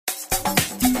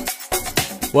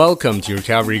Welcome to your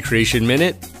Calvary Creation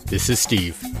Minute. This is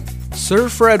Steve. Sir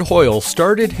Fred Hoyle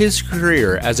started his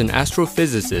career as an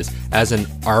astrophysicist as an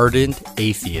ardent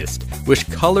atheist, which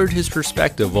colored his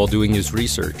perspective while doing his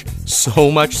research.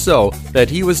 So much so that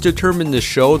he was determined to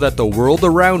show that the world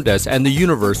around us and the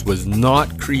universe was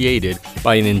not created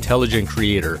by an intelligent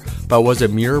creator, but was a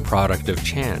mere product of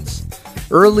chance.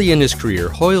 Early in his career,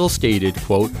 Hoyle stated,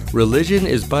 quote, "Religion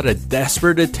is but a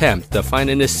desperate attempt to find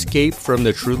an escape from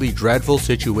the truly dreadful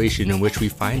situation in which we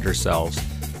find ourselves."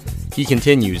 He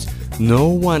continues, "No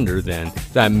wonder, then,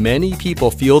 that many people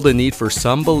feel the need for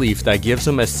some belief that gives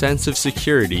them a sense of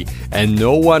security, and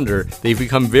no wonder they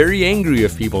become very angry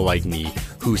with people like me,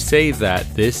 who say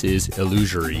that this is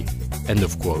illusory." End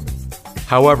of quote.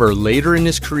 However, later in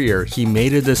his career, he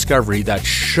made a discovery that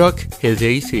shook his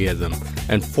atheism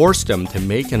and forced him to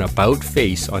make an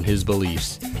about-face on his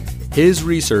beliefs. His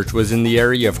research was in the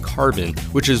area of carbon,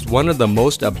 which is one of the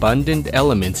most abundant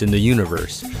elements in the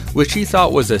universe, which he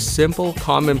thought was a simple,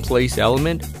 commonplace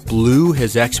element, blew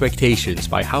his expectations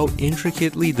by how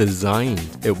intricately designed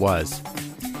it was.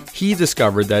 He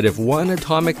discovered that if one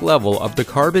atomic level of the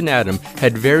carbon atom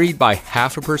had varied by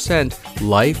 0.5%,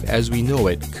 life as we know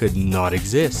it could not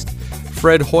exist.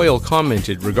 Fred Hoyle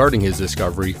commented regarding his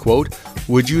discovery, quote,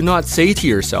 "Would you not say to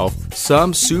yourself,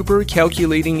 some super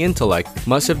calculating intellect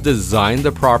must have designed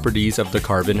the properties of the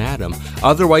carbon atom.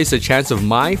 Otherwise, the chance of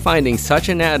my finding such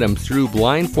an atom through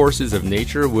blind forces of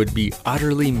nature would be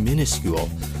utterly minuscule."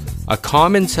 A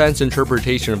common sense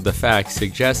interpretation of the fact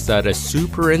suggests that a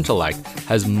super intellect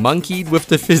has monkeyed with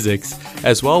the physics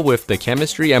as well with the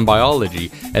chemistry and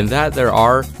biology, and that there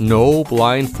are no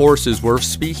blind forces worth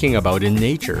speaking about in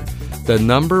nature. The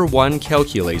number one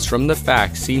calculates from the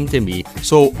facts seem to me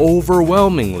so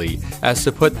overwhelmingly as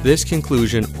to put this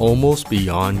conclusion almost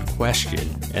beyond question.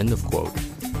 End of quote.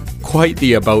 Quite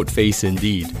the about face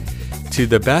indeed. To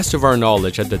the best of our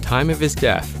knowledge, at the time of his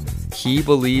death, he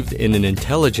believed in an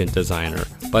intelligent designer,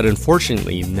 but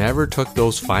unfortunately never took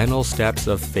those final steps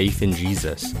of faith in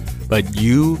Jesus. But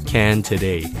you can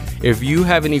today. If you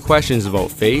have any questions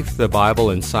about faith, the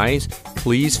Bible, and science,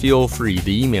 please feel free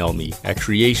to email me at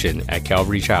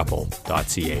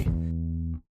creation@calvarychapel.ca.